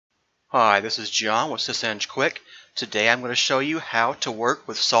Hi, this is John with SysEng Quick. Today I'm going to show you how to work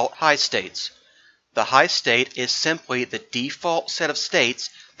with salt high states. The high state is simply the default set of states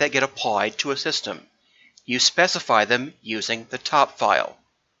that get applied to a system. You specify them using the top file.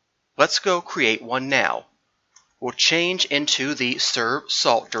 Let's go create one now. We'll change into the serve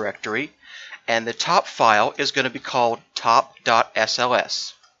salt directory, and the top file is going to be called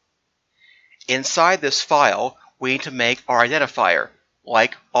top.sls. Inside this file, we need to make our identifier.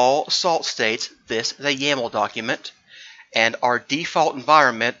 Like all salt states, this is a YAML document, and our default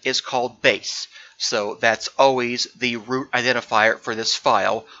environment is called base. So that's always the root identifier for this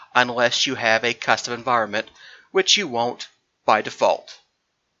file, unless you have a custom environment, which you won't by default.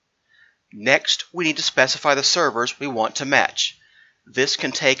 Next, we need to specify the servers we want to match. This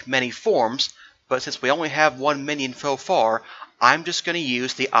can take many forms, but since we only have one minion so far, I'm just going to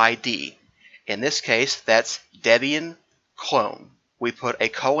use the ID. In this case, that's Debian clone. We put a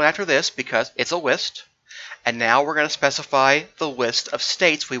colon after this because it's a list, and now we're going to specify the list of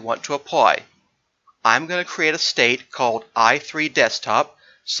states we want to apply. I'm going to create a state called i3 desktop,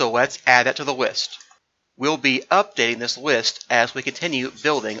 so let's add that to the list. We'll be updating this list as we continue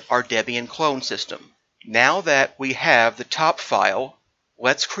building our Debian clone system. Now that we have the top file,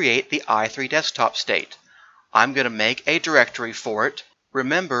 let's create the i3 desktop state. I'm going to make a directory for it.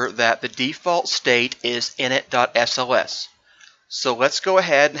 Remember that the default state is init.sls. So let's go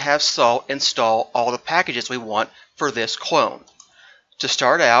ahead and have Salt install all the packages we want for this clone. To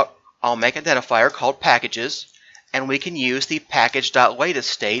start out, I'll make an identifier called packages, and we can use the package.latest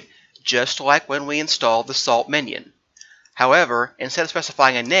state just like when we installed the Salt minion. However, instead of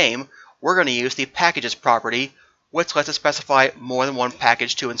specifying a name, we're going to use the packages property, which lets us specify more than one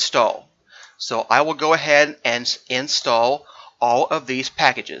package to install. So I will go ahead and install all of these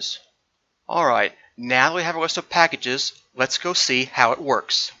packages. Alright, now that we have a list of packages, let's go see how it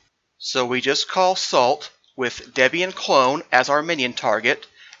works. So we just call salt with Debian clone as our minion target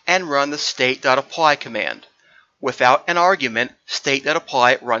and run the state.apply command. Without an argument,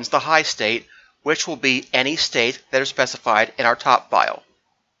 state.apply runs the high state, which will be any state that is specified in our top file.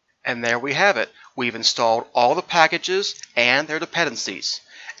 And there we have it. We've installed all the packages and their dependencies.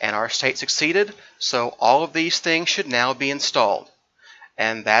 And our state succeeded, so all of these things should now be installed.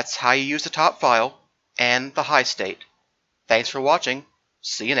 And that's how you use the top file and the high state. Thanks for watching.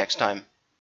 See you next time.